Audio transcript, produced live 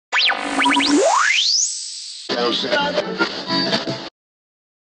Well,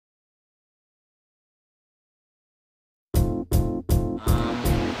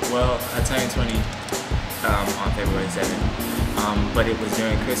 I turned 20 on February 7th, but it was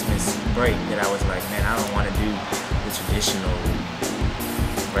during Christmas break that I was like, man, I don't want to do the traditional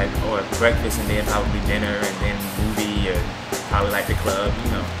breakfast and then probably dinner and then movie or probably like the club,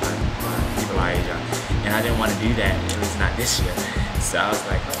 you know, people our age are. And I didn't want to do that, at least not this year. So I was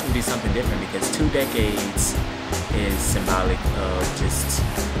like, I want to do something different because 2 decades is symbolic of just,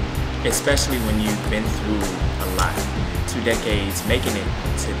 especially when you've been through a lot. 2 decades, making it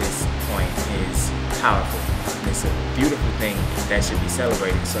to this point is powerful. It's a beautiful thing that should be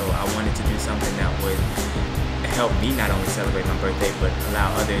celebrated. So I wanted to do something that would help me not only celebrate my birthday, but allow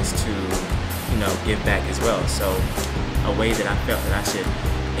others to, you know, give back as well. So a way that I felt that I should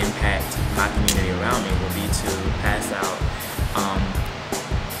impact my community around me would be to pass out,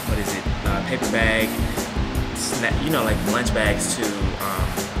 PaperBag, you know, like lunch bags to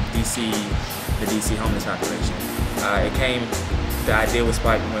the DC homeless population. The idea was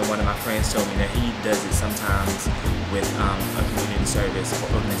sparked when one of my friends told me that he does it sometimes with a community service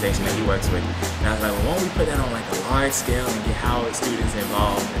organization that he works with. And I was like, well, why don't we put that on like a large scale and get Howard students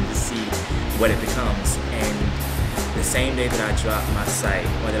involved and just see what it becomes. And the same day that I dropped my site,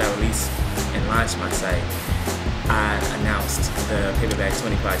 or that I released and launched my site, I announced the PaperBag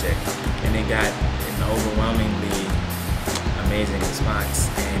 20 project. And it got an overwhelmingly amazing response,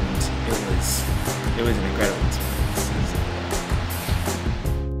 and it was an incredible experience.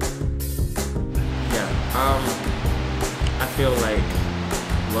 I feel like,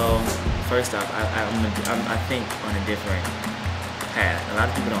 well, first off, I think on a different path. A lot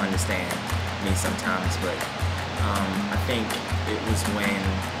of people don't understand me sometimes, but I think it was when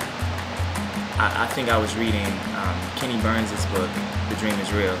I think I was reading Kenny Burns' book, The Dream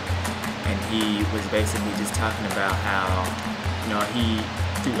Is Real, and he was basically just talking about how, you know, he,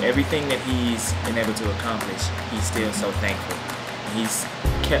 through everything that he's been able to accomplish, he's still so thankful. He's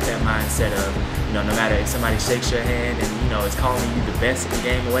kept that mindset of, you know, no matter if somebody shakes your hand and, you know, is calling you the best in the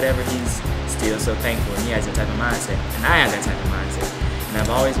game or whatever, he's still so thankful, and he has that type of mindset. And I have that type of mindset. And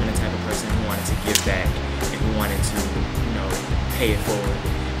I've always been the type of person who wanted to give back and who wanted to, you know, pay it forward.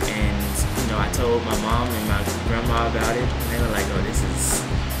 And, you know, I told my mom and my grandma about it, and they were like, oh, this is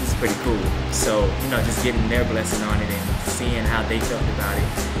pretty cool. So, you know, just getting their blessing on it and seeing how they felt about it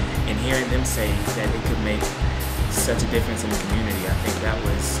and hearing them say that it could make such a difference in the community, I think that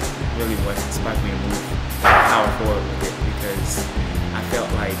was really what sparked me to move power forward with it, because I felt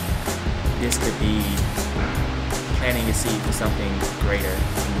like this could be planting a seed for something greater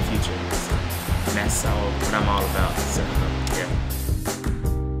in the future. And that's what I'm all about. So, yeah.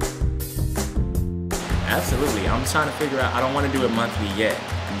 Absolutely. I'm trying to figure out, I don't want to do it monthly yet,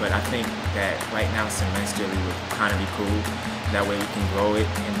 but I think that right now semesterly would kind of be cool. That way we can grow it,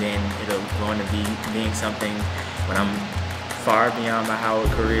 and then it'll go into being something when I'm far beyond my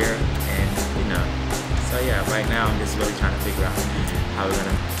Howard career. And, you know, so yeah, right now I'm just really trying to figure out how we're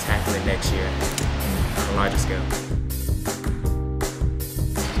gonna tackle it next year on a larger scale.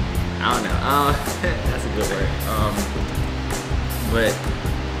 I don't know, that's a good word. But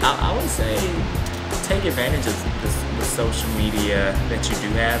I would say take advantage of the social media that you do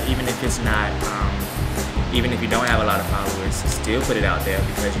have, even if it's not, even if you don't have a lot of followers, still put it out there,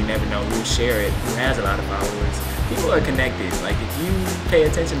 because you never know who'll share it, who has a lot of followers. People are connected. Like, if you pay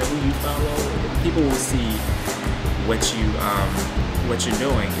attention to who you follow, people will see what you're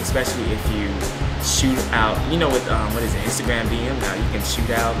doing, especially if you shoot out, you know, with Instagram DM now, you can shoot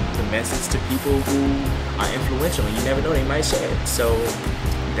out the message to people who are influential, and you never know, they might share it. So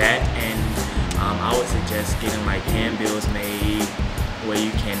that, and I would suggest getting like handbills made where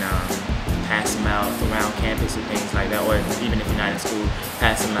you can pass them out around campus or things like that, or even if you're not in school,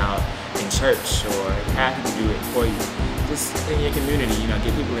 pass them out in church, or have people do it for you. Just in your community, you know,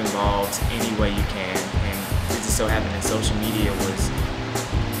 get people involved any way you can. And it just so happened that social media was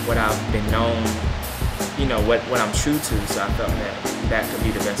what I've been known, you know, what I'm true to, so I felt that that could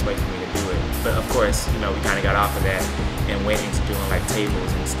be the best way for me to do it. But of course, you know, we kind of got off of that and went into doing like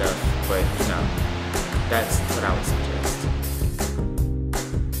tables and stuff, but, you know, that's what I would suggest.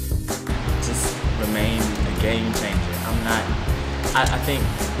 Just remain a game changer. I think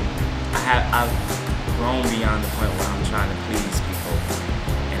I've grown beyond the point where I'm trying to please people,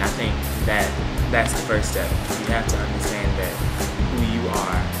 and I think that that's the first step. You have to understand that who you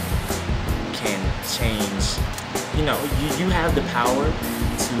are can change. You know, you have the power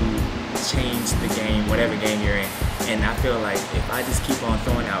to change the game, whatever game you're in. And I feel like if I just keep on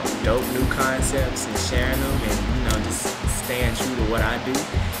throwing out dope new concepts and sharing them, and, you know, just staying true to what I do,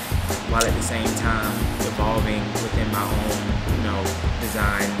 while at the same time evolving within my own,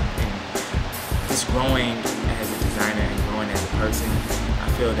 design and just growing as a designer and growing as a person.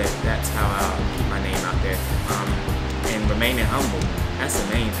 I feel that that's how I'll keep my name out there. And remaining humble, that's the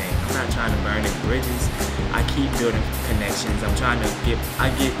main thing. I'm not trying to burn any bridges. I keep building connections. I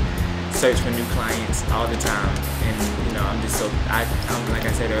get search for new clients all the time, and I'm just so, I'm like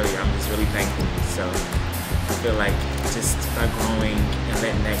I said earlier, I'm just really thankful. So I feel like just by growing and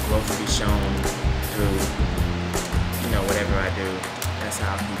letting that growth be shown through, whatever I do, that's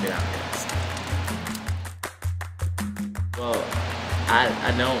how I keep it out there. Well,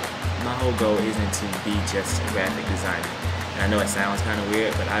 my whole goal isn't to be just a graphic designer. And I know it sounds kind of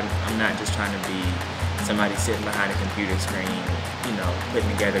weird, but I'm not just trying to be somebody sitting behind a computer screen, putting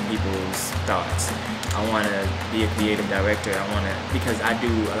together people's thoughts. I want to be a creative director. Because I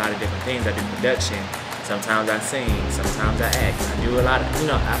do a lot of different things. I do production. Sometimes I sing. Sometimes I act. I do a lot of,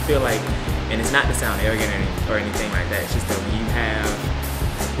 I feel like, and it's not to sound arrogant or anything like that. It's just that when you have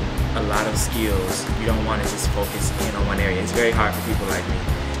a lot of skills, you don't want to just focus in on one area. It's very hard for people like me.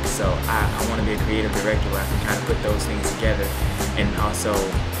 So I want to be a creative director where I can kind of put those things together and also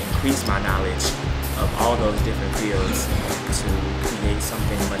increase my knowledge of all those different fields to create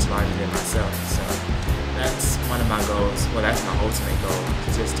something much larger than myself. So that's one of my goals. Well, that's my ultimate goal,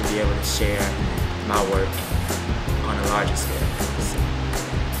 just to be able to share my work on a larger scale. So,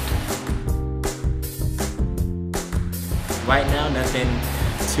 right now, nothing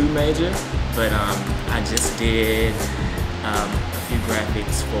too major, but I just did a few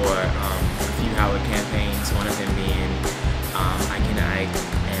graphics for a few Howard campaigns, one of them being Ike and Ike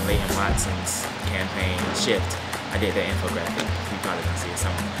and Leighton Watson's campaign Shift. I did the infographic, you probably can see it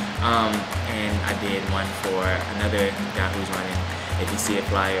somewhere. And I did one for another guy who's running, if you see a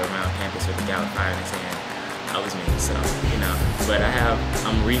flyer around campus with a guy with fire in his hand, that was me. So, but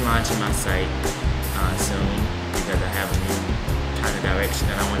I'm relaunching my site soon because I have a new kind of direction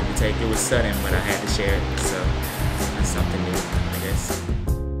that I wanted to take. It was sudden, but I had to share it, so that's something new, I guess.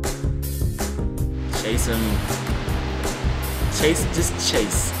 Just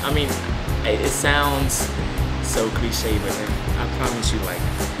chase. I mean, it sounds so cliche, but I promise you, like,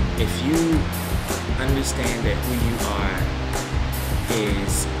 if you understand that who you are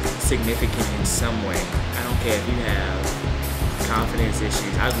is significant in some way, I don't care if you have confidence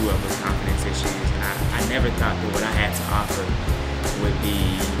issues. I grew up with confidence issues, and I never thought that what I had to offer would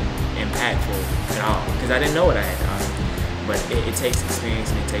be impactful at all, because I didn't know what I had to offer. But it takes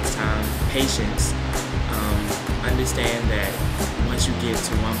experience and it takes time, patience. Understand that once you get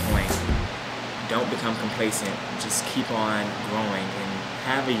to one point, don't become complacent. Just keep on growing and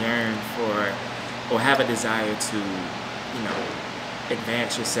have a yearn for, or have a desire to,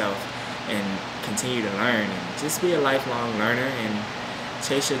 advance yourself and continue to learn, and just be a lifelong learner and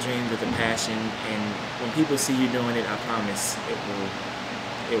chase your dreams with a passion. And when people see you doing it, I promise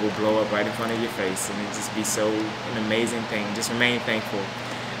it will blow up right in front of your face, and it just be an amazing thing. Just remain thankful,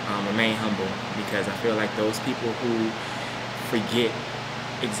 remain humble, because I feel like those people who forget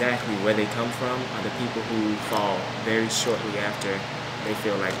exactly where they come from are the people who fall very shortly after they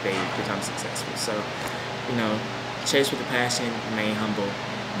feel like they become successful. So, chase with a passion, remain humble,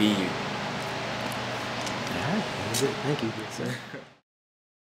 be you. All right, that was it. Thank you.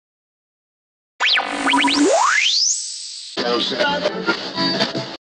 Yes, sir.